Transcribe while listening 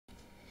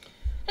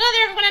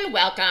everyone,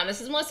 welcome.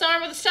 This is Melissa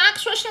Arm with the Stock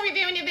Swoosh and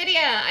reviewing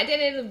Nvda. I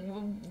did a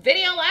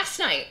video last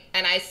night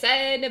and I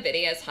said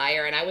Nvda is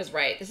higher and I was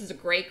right. This is a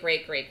great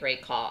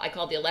call. I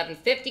called the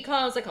 1150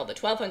 calls, I called the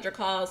 1200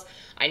 calls.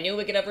 I knew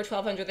we'd get over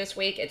 1200 this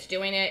week. It's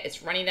doing it,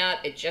 it's running up,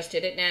 it just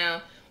did it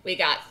now. We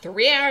got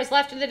 3 hours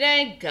left in the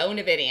day, go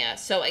Nvda.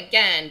 So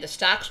again, the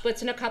stock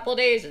splits in a couple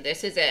days and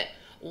this is it.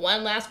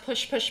 One last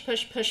push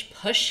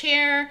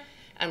here.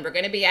 And we're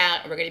going to be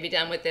out, and we're going to be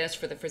done with this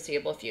for the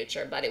foreseeable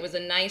future. But it was a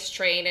nice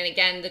trade. And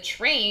again, the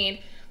trade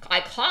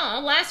I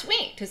called last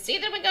week. To see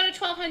that we go to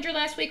 1200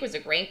 last week was a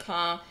great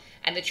call.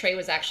 And the trade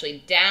was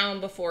actually down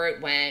before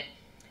it went.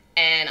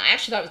 And I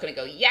actually thought it was going to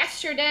go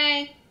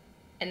yesterday.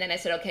 And then I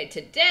said, okay,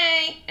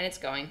 today. And it's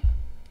going.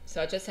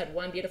 So it just had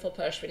one beautiful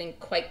push. We didn't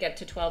quite get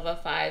to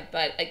 1205.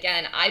 But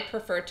again, I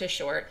prefer to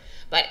short.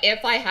 But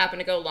if I happen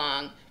to go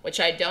long, which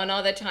I don't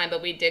all the time,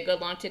 but we did go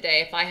long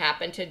today. If I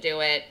happen to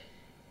do it,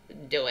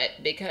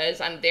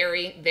 because I'm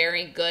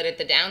very good at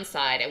the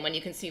downside. And when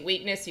you can see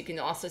weakness, you can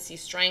also see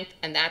strength,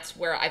 and that's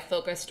where I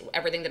focused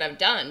everything that I've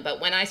done. But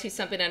when I see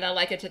something and I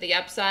like it to the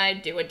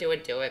upside, do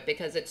it,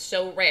 because it's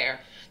so rare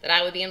that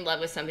I would be in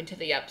love with something to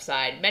the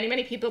upside.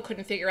 Many people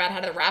couldn't figure out how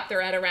to wrap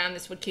their head around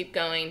this would keep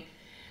going.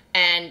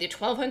 And the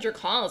 1200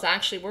 calls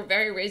actually were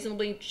very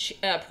reasonably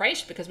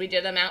priced because we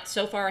did them out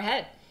so far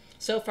ahead,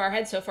 so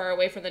far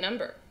away from the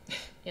number,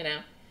 you know.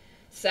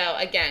 So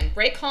again,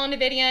 great call on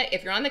Nvda.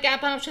 If you're on the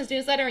Gap Options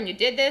newsletter and you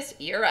did this,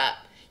 you're up.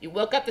 You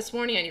woke up this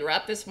morning and you're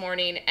up this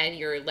morning and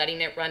you're letting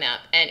it run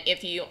up. And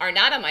if you are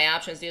not on my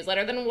options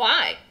newsletter, then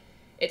why?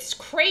 It's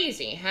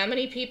crazy how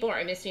many people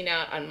are missing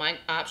out on my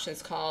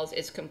options calls.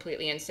 It's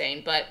completely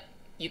insane. But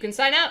you can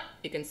sign up.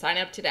 You can sign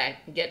up today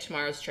and get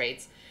tomorrow's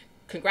trades.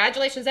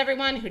 Congratulations,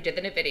 everyone who did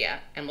the Nvda,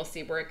 and we'll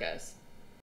see where it goes.